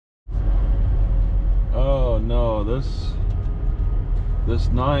no, this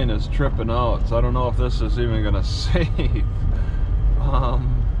 9 is tripping out, so I don't know if this is even gonna save.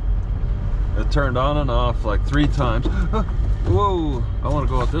 It turned on and off like 3 times. Whoa, I want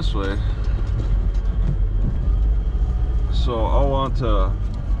to go out this way. So I want to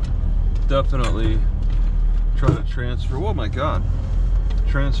definitely try to transfer. Oh my god,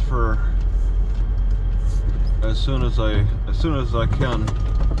 transfer as soon as I can.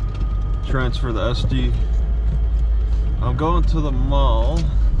 Transfer the SD. I'm going to the mall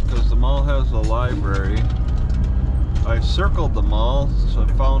because the mall has a library. I circled the mall, so I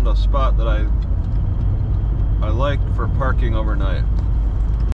found a spot that I like for parking overnight.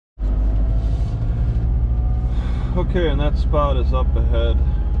 Okay, and that spot is up ahead.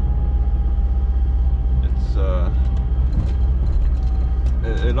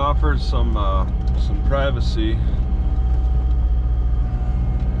 It offers some privacy.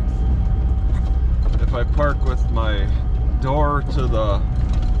 If I park with my door to the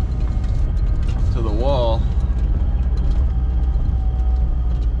wall,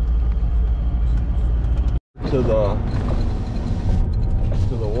 to the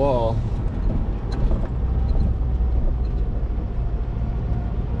wall,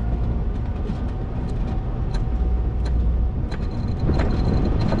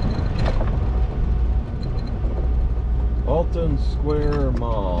 Alton Square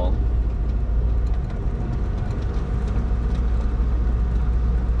Mall.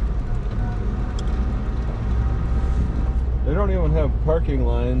 They don't even have parking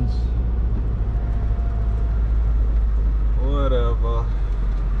lines. Whatever.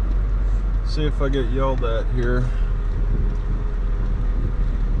 See if I get yelled at here.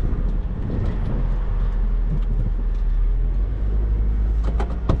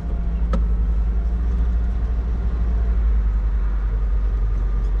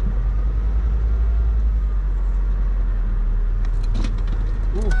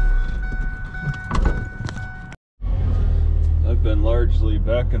 I've been largely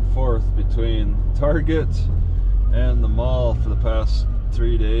back and forth between Target and the mall for the past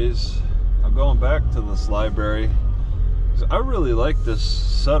 3 days. I'm going back to this library. I really like this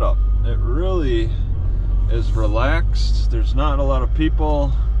setup. It really is relaxed. There's not a lot of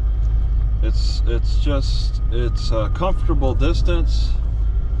people. It's a comfortable distance.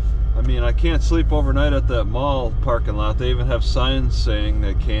 I mean, I can't sleep overnight at that mall parking lot. They even have signs saying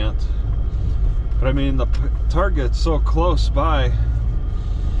they can't. But I mean, the Target's so close by.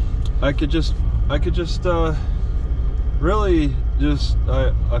 I could just really just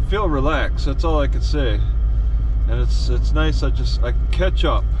I feel relaxed. That's all I could say. And it's nice. I can catch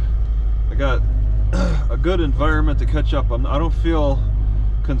up. I got a good environment to catch up. I don't feel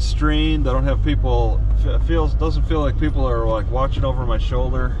constrained. I don't have people. Doesn't feel like people are like watching over my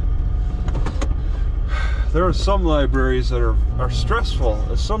shoulder. There are some libraries that are stressful.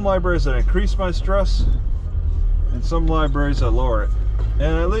 There's some libraries that increase my stress, and some libraries that lower it.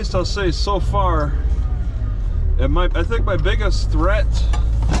 And at least I'll say so far, I think my biggest threat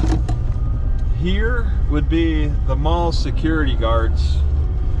here would be the mall security guards.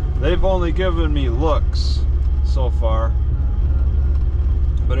 They've only given me looks so far.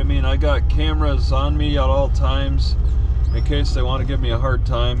 But I mean, I got cameras on me at all times in case they want to give me a hard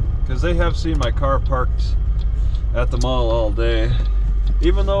time, because they have seen my car parked at the mall all day.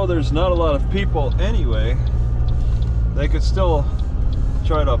 Even though there's not a lot of people anyway, they could still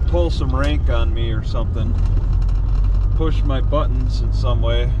try to pull some rank on me or something. Push my buttons in some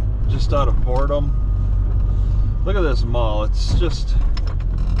way, just out of boredom. Look at this mall. It's just,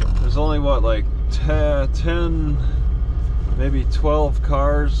 there's only what, like 10, maybe 12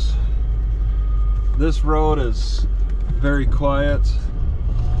 cars. This road is very quiet.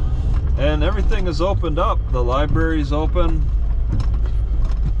 And everything is opened up. The library's open.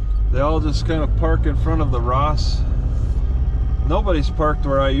 They all just kind of park in front of the Ross. Nobody's parked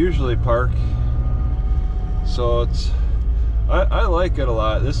where I usually park. So I like it a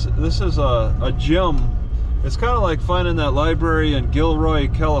lot. This is a gym. It's kind of like finding that library in Gilroy,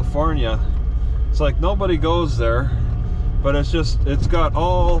 California. It's like nobody goes there, but it's got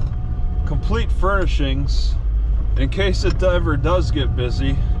all complete furnishings in case it ever does get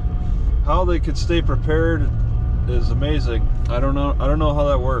busy. How they could stay prepared is amazing. I don't know how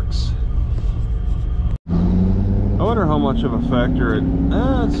that works. I wonder how much of a factor it's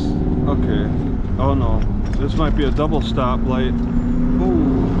okay. Oh no, this might be a double stop light.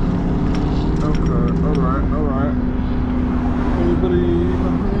 Ooh. Okay, alright. Anybody?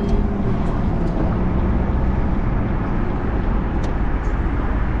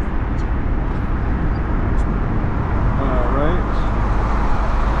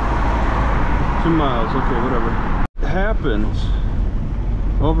 2 miles, okay, whatever. It happens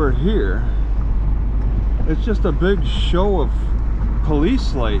over here. It's just a big show of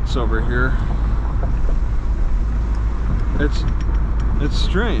police lights over here. It's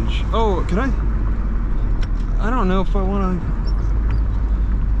strange. Oh, can I don't know if I want to.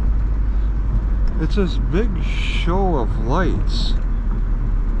 It's this big show of lights.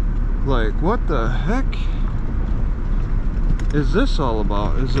 Like, what the heck is this all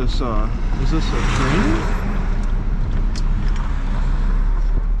about? Is this a train?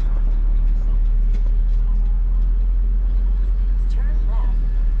 Turn left,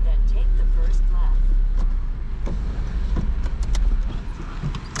 then take the first left.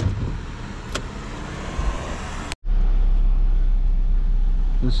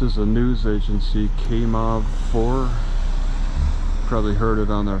 This is a news agency, KMOV 4. Probably heard it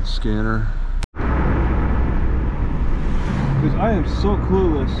on the scanner. Because I am so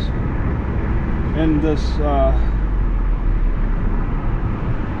clueless, and this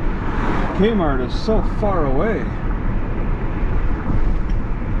Kmart is so far away.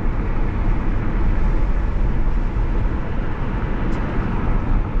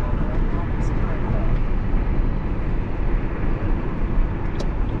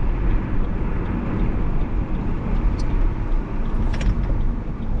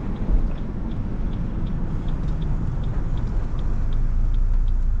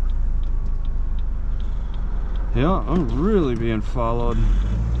 Yeah, I'm really being followed.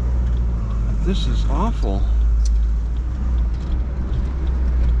 This is awful.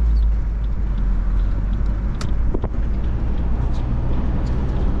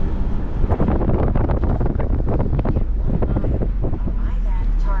 Arrive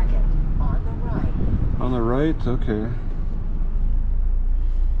at target on the right. On the right? Okay.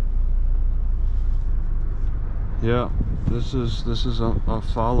 Yeah, this is a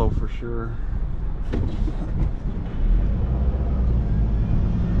follow for sure.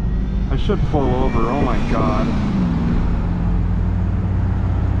 I should pull over. Oh my god.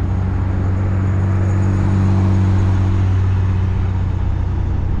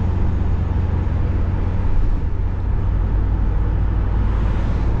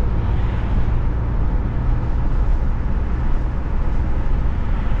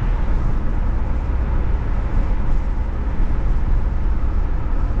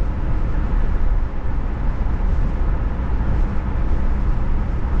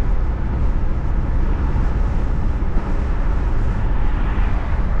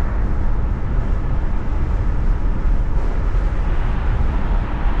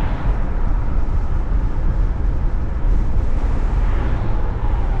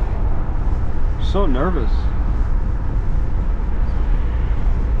 So nervous.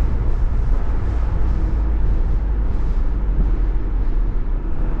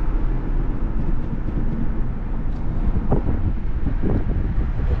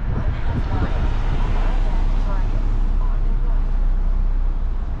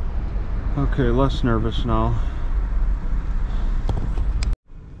 Okay, less nervous now.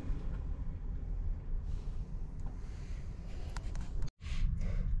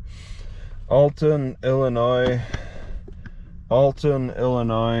 Alton, Illinois. Alton,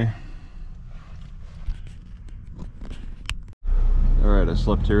 Illinois. Alright, I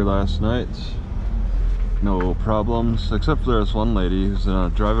slept here last night. No problems, except for this one lady who's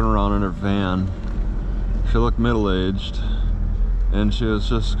driving around in her van. She looked middle-aged, and she was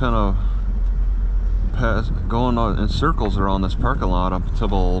just kind of going on in circles around this parking lot up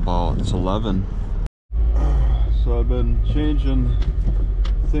until about 11. So I've been changing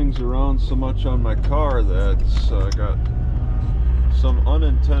things around so much on my car that's got some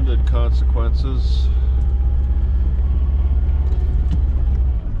unintended consequences.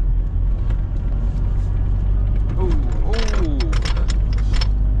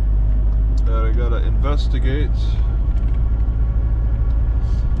 That I gotta investigate.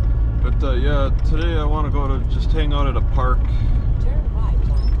 But yeah, today I want to go to just hang out at a park. Turn right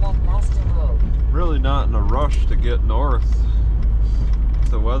on McMaster Road. Really not in a rush to get north.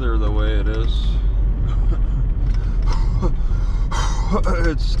 The weather the way it is.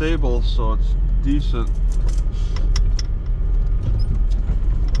 It's stable, so it's decent.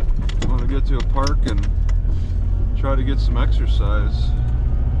 I want to get to a park and try to get some exercise.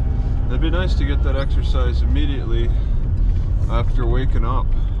 It'd be nice to get that exercise immediately after waking up.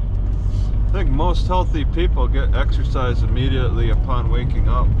 I think most healthy people get exercise immediately upon waking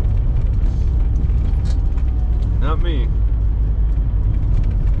up. Not me.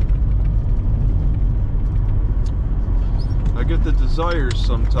 I get the desires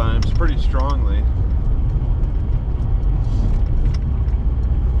sometimes pretty strongly.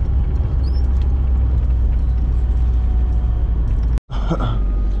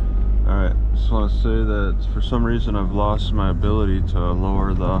 just want to say that for some reason I've lost my ability to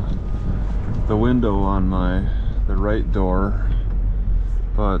lower the window on the right door,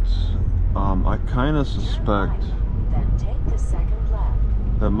 but I kind of suspect Then take the second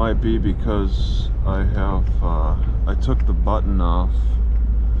left. that might be because I took the button off.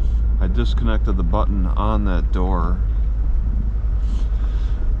 I disconnected the button on that door.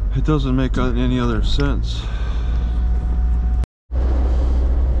 It doesn't make any other sense.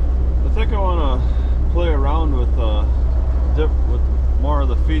 I think I want to play around with more of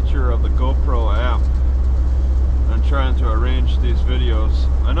the feature of the GoPro app and trying to arrange these videos.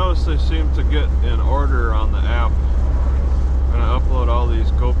 I noticed they seem to get in order on the app when I upload all these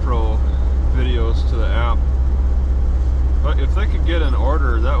GoPro videos to the app. But if they could get in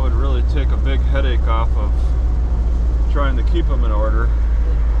order, that would really take a big headache off of trying to keep them in order.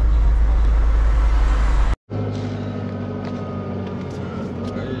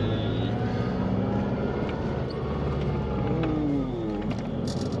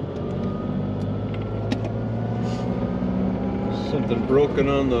 Something broken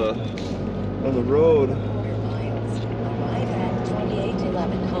on the road. Quarter miles. Arrive at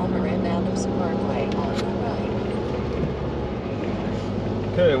 2811 Homer and Adams Parkway on the right.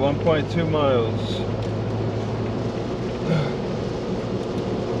 Okay, 1.2 miles.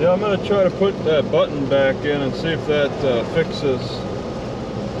 Yeah, I'm gonna try to put that button back in and see if that fixes.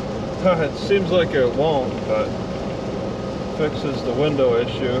 It seems like it won't, but fixes the window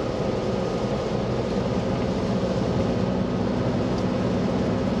issue.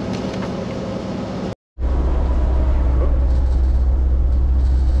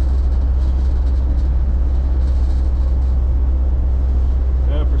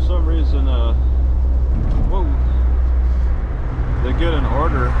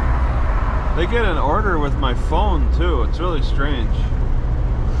 They get an order with my phone too. It's really strange.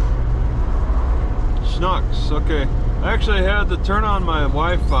 Schnucks. Okay, I actually had to turn on my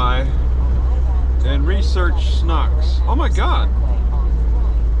Wi-Fi and research Schnucks. Oh my god,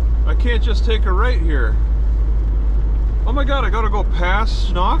 I can't just take a right here. Oh my god, I gotta go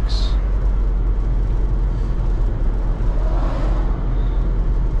past Schnucks.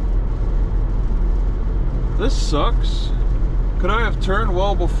 This sucks. Could I have turned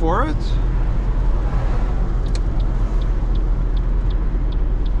well before it?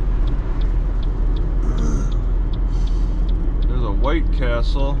 There's a White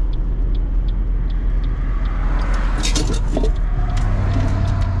Castle.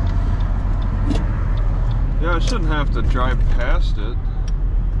 Yeah, I shouldn't have to drive past it.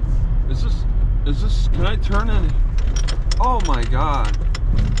 Is this, can I turn in? Oh my god.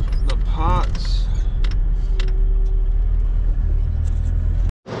 The pots.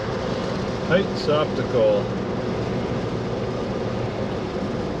 Heights Optical.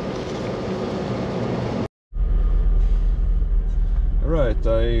 Alright,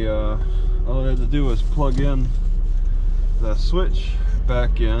 all I had to do was plug in the switch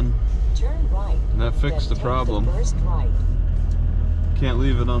back in. Turn right. And that fixed the problem. First right. Can't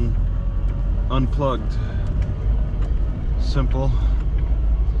leave it unplugged. Simple.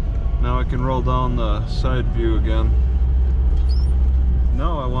 Now I can roll down the side view again.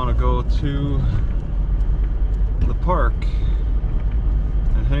 Now I want to go to the park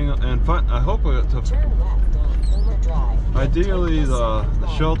and hang out and find. I hope to. Turn left on Homer Drive. Ideally, the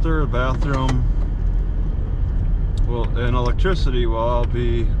shelter, bathroom, and electricity will all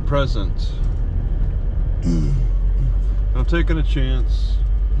be present. I'm taking a chance,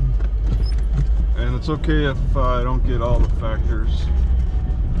 and it's okay if I don't get all the factors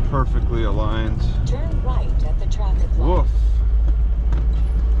perfectly aligned. Turn right at the traffic light. Woof.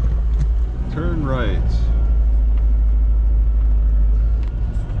 Turn right.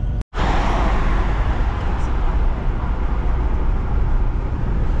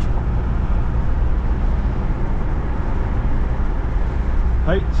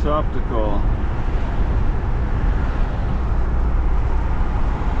 Heights Optical.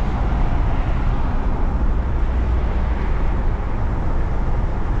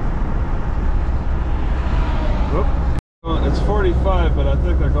 It's 45, but I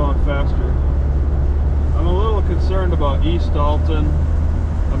think they're going faster. I'm a little concerned about East Alton.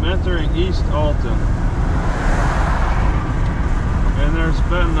 I'm entering East Alton. And there's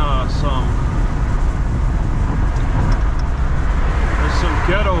been some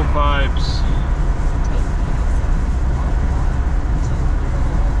ghetto vibes.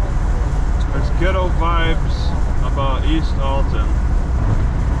 There's ghetto vibes about East Alton.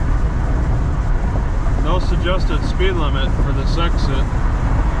 No suggested speed limit for this exit.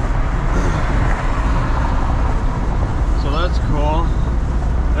 So that's cool.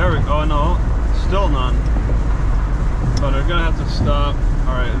 There we go. No, stop.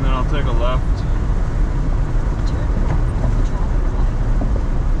 All right, and then I'll take a left.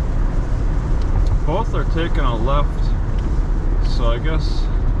 Both are taking a left, so I guess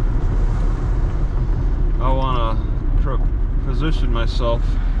I want to position myself.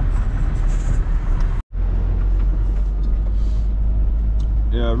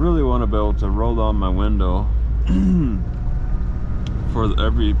 Yeah, I really want to be able to roll down my window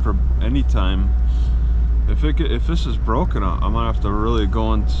for any time. If this is broken, I'm gonna have to really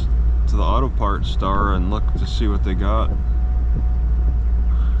go into the auto parts store and look to see what they got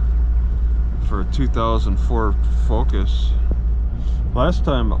for a 2004 Focus. Last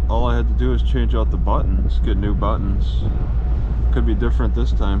time, all I had to do was change out the buttons, get new buttons. Could be different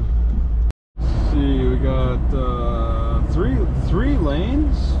this time. Let's see, we got three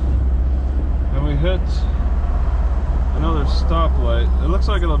lanes, and we hit another stoplight. It looks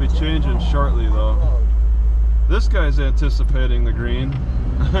like it'll be changing shortly though. This guy's anticipating the green.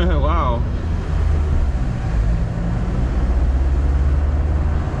 Wow.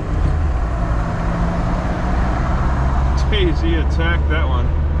 Jeez, he attacked that one.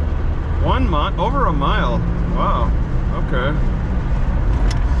 Over a mile. Wow. Okay.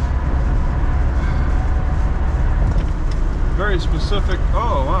 Very specific.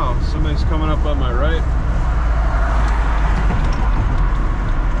 Oh wow, somebody's coming up on my right.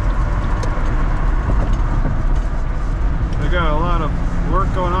 They got a lot of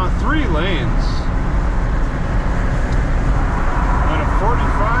work going on. 3 lanes. At a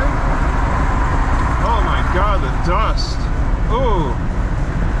 45. Oh my god, the dust. Ooh.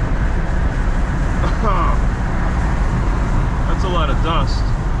 That's a lot of dust.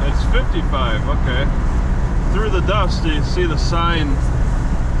 It's 55, okay. Through the dust, you see the sign.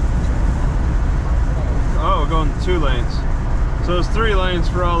 Oh, we're going 2 lanes. So there's 3 lanes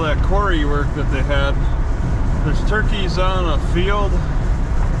for all that quarry work that they had. There's turkeys on a field.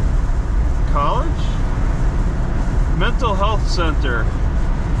 College? Mental health center.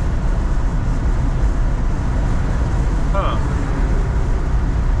 Huh.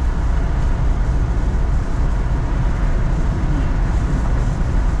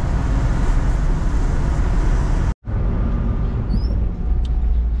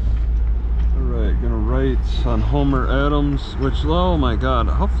 Alright, gonna write on Homer Adams, which, oh my god,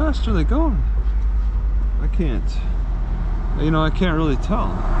 how fast are they going? I can't, I can't really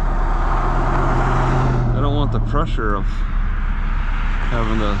tell. I don't want the pressure of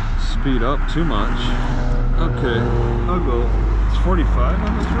having to speed up too much. Okay, I'll go. It's 45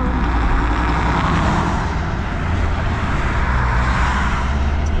 on this road.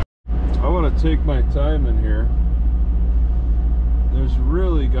 I want to take my time in here. There's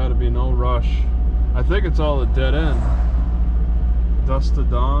really got to be no rush. I think it's all a dead end. Dusk to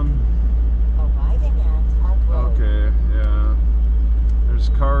dawn. Okay, yeah. There's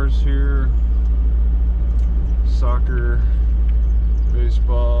cars here. Soccer,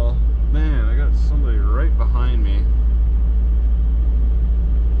 baseball. Man, I got somebody right behind me.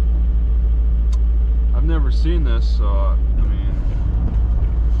 I've never seen this, so I mean,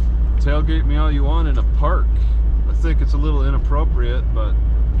 tailgate me all you want in a park. I think it's a little inappropriate, but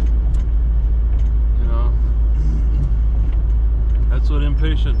that's what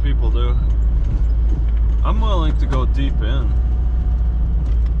impatient people do. I'm willing to go deep in.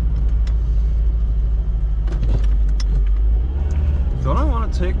 Don't I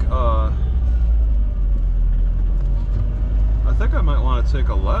want to take I think I might want to take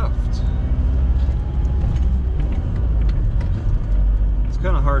a left. It's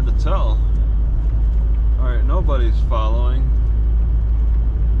kind of hard to tell. Alright, nobody's following.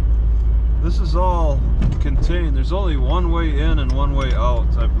 This is all contained. There's only one way in and one way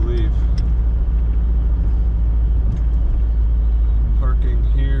out, I believe. Parking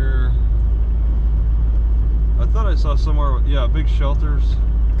here. I thought I saw somewhere, yeah, big shelters.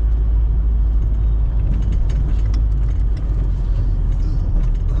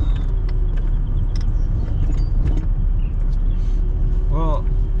 Well,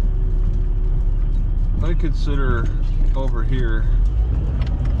 I consider over here.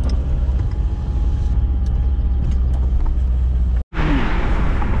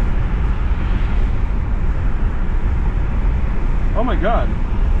 Oh my god,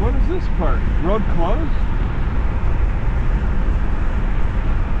 what is this part? Road closed?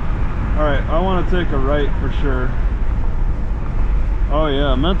 Alright, I want to take a right for sure. Oh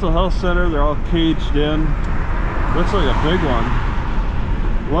yeah, mental health center, they're all caged in. Looks like a big one.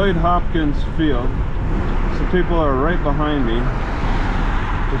 Lloyd Hopkins Field. Some people are right behind me.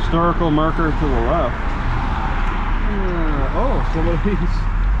 Historical marker to the left. Oh,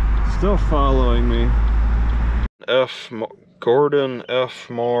 somebody's still following me. Gordon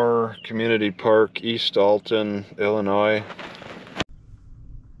F. Moore Community Park, East Alton, Illinois.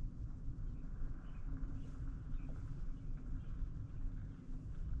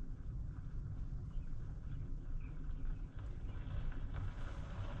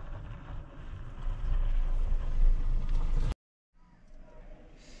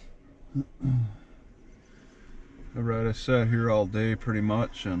 Alright, I sat here all day pretty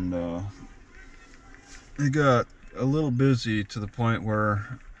much, and it got a little busy to the point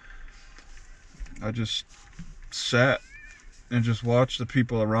where I just sat and just watched the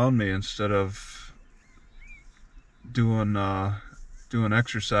people around me instead of doing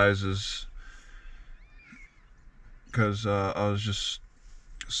exercises, because I was just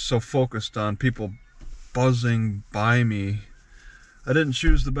so focused on people buzzing by me. I didn't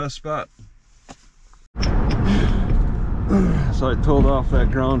choose the best spot. So I told off that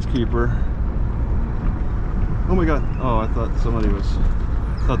groundskeeper. Oh my god. Oh, I thought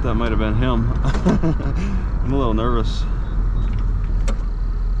that might have been him. I'm a little nervous.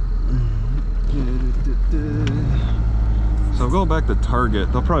 So I'm going back to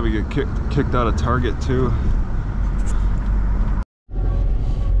Target. They'll probably get kicked out of Target too.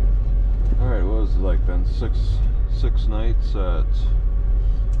 Alright, what was it like then? Six nights at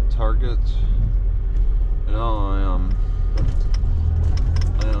Target. You know, I am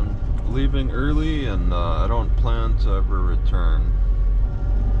leaving early, and I don't plan to ever return.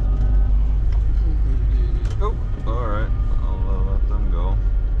 Oh, alright, I'll let them go.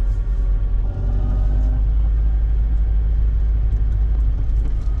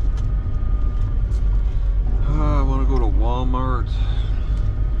 I want to go to Walmart,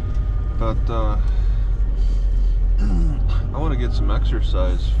 but I want to get some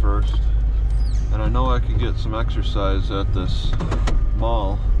exercise first. And I know I can get some exercise at this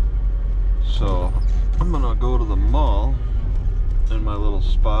mall. So I'm gonna go to the mall in my little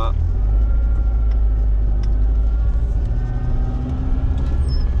spot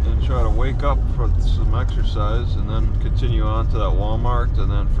and try to wake up for some exercise, and then continue on to that Walmart, and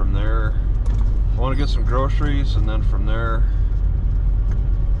then from there I want to get some groceries, and then from there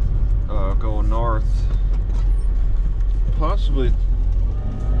go north, possibly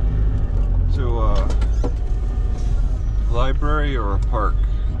to a library or a park.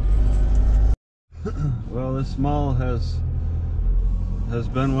 Well, this mall has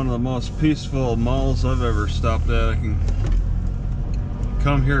been one of the most peaceful malls I've ever stopped at. I can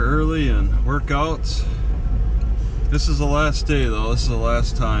come here early and work out. This is the last day though, this is the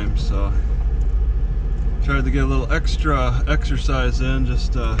last time, so tried to get a little extra exercise in,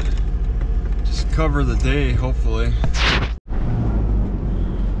 just cover the day, hopefully.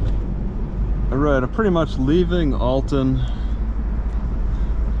 Alright, I'm pretty much leaving Alton.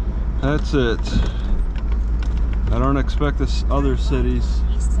 That's it. I don't expect this other cities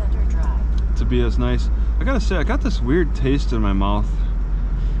to be as nice. I gotta say, I got this weird taste in my mouth,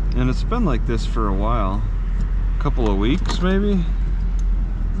 and it's been like this for a while. A couple of weeks maybe.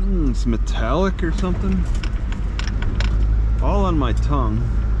 It's metallic or something. All on my tongue.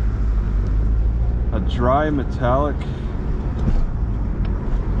 A dry metallic.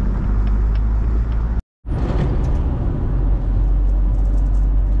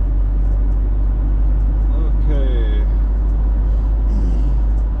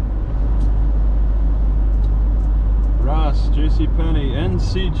 JCPenney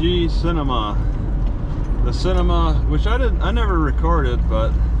NCG Cinema. The cinema, which I never recorded,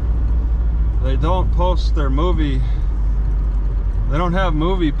 but they don't post their movie. They don't have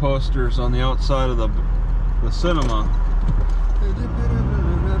movie posters on the outside of the cinema.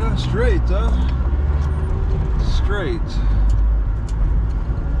 Straight, huh? Straight.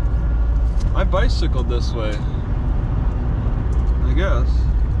 I bicycled this way, I guess.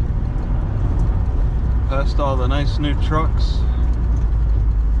 Past all the nice new trucks.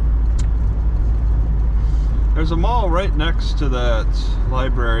 There's a mall right next to that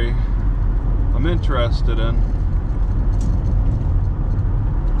library I'm interested in.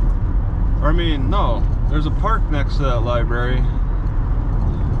 Or I mean, no, there's a park next to that library.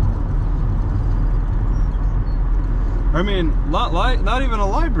 I mean, not even a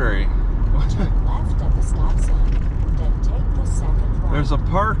library. Turn left at the stop sign, then take the second right. There's a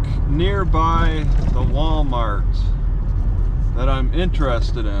park nearby the Walmart that I'm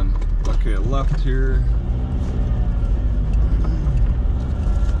interested in. Okay, left here.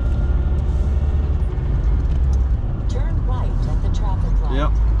 Turn right at the traffic light.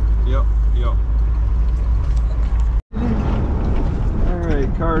 Yep.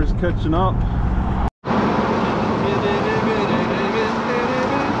 Alright, cars catching up.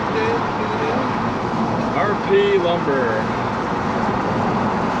 RP Lumber.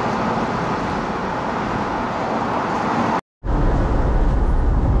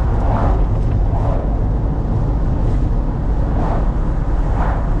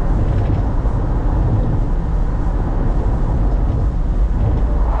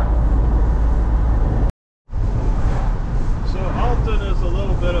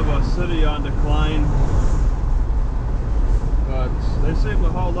 a city on decline, but they seem to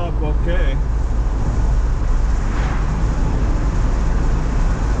hold up okay.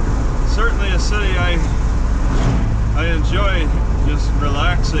 Certainly a city I enjoy just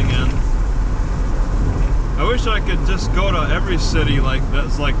relaxing in. I wish I could just go to every city like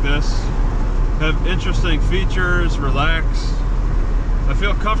this, have interesting features, relax. I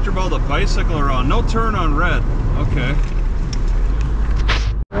feel comfortable to bicycle around. No turn on red. Okay.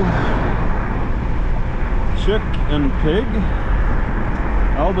 Chick and Pig.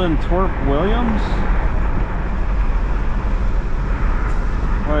 Alden Twerp Williams.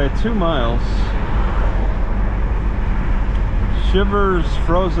 Alright, 2 miles. Shivers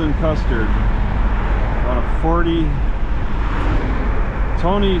Frozen Custard. About a 40.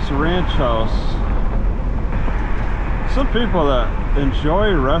 Tony's Ranch House. Some people that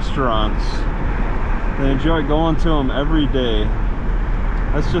enjoy restaurants, they enjoy going to them every day.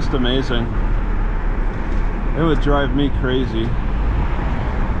 That's just amazing. It would drive me crazy.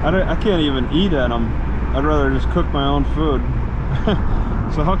 I can't even eat at them. I'd rather just cook my own food.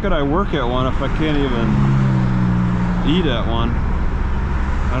 So how could I work at one if I can't even eat at one?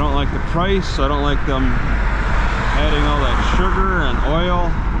 I don't like the price. I don't like them adding all that sugar and oil,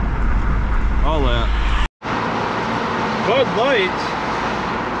 all that. Bud Light.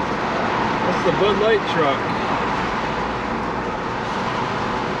 That's the Bud Light truck.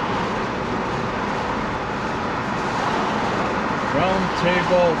 Round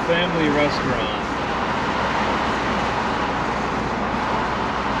Table Family Restaurant.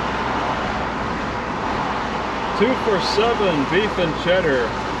 $2 for $7 beef and cheddar.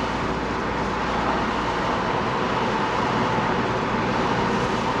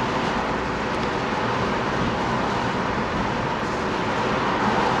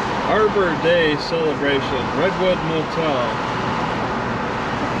 Arbor Day celebration, Redwood Motel.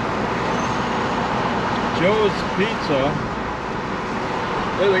 Joe's Pizza.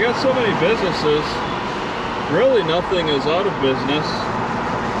 Hey, they got so many businesses. Really nothing is out of business.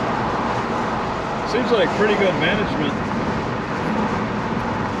 Seems like pretty good management.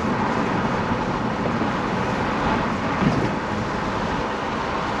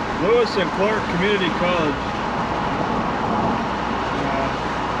 Lewis and Clark Community College.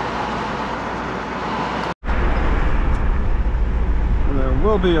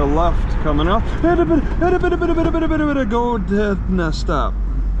 Will be a left coming up. Go stop.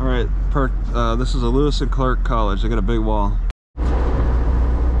 All right, this is a Lewis and Clark College. They got a big wall. We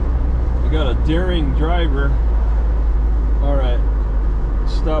got a daring driver. All right,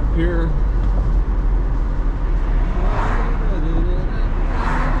 stop here.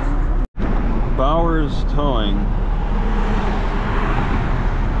 Bowers Towing.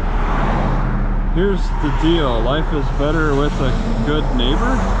 Here's the deal, life is better with a good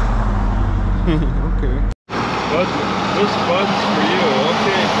neighbor? Okay. Bud, this Bud's for you.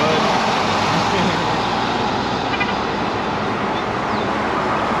 Okay, Bud.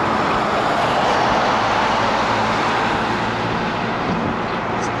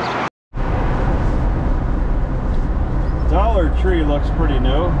 Dollar Tree looks pretty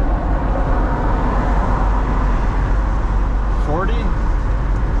new. 40?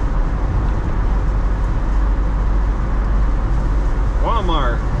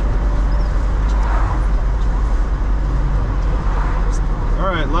 Walmart.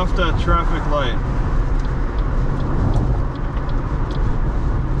 Alright, left at traffic light.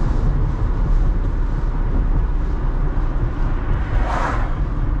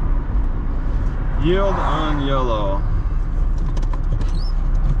 Yield on yellow.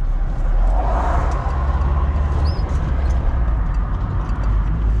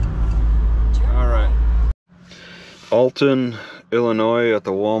 Alright. Alton, Illinois at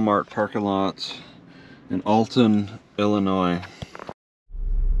the Walmart parking lots in Alton, Illinois.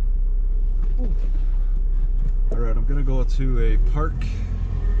 Alright, I'm gonna go to a park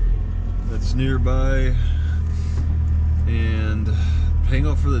that's nearby and hang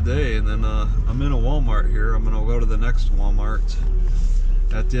out for the day, and then I'm in a Walmart here. I'm gonna go to the next Walmart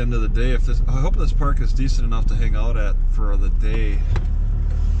at the end of the day. I hope this park is decent enough to hang out at for the day.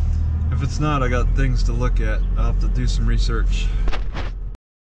 If it's not, I got things to look at. I'll have to do some research.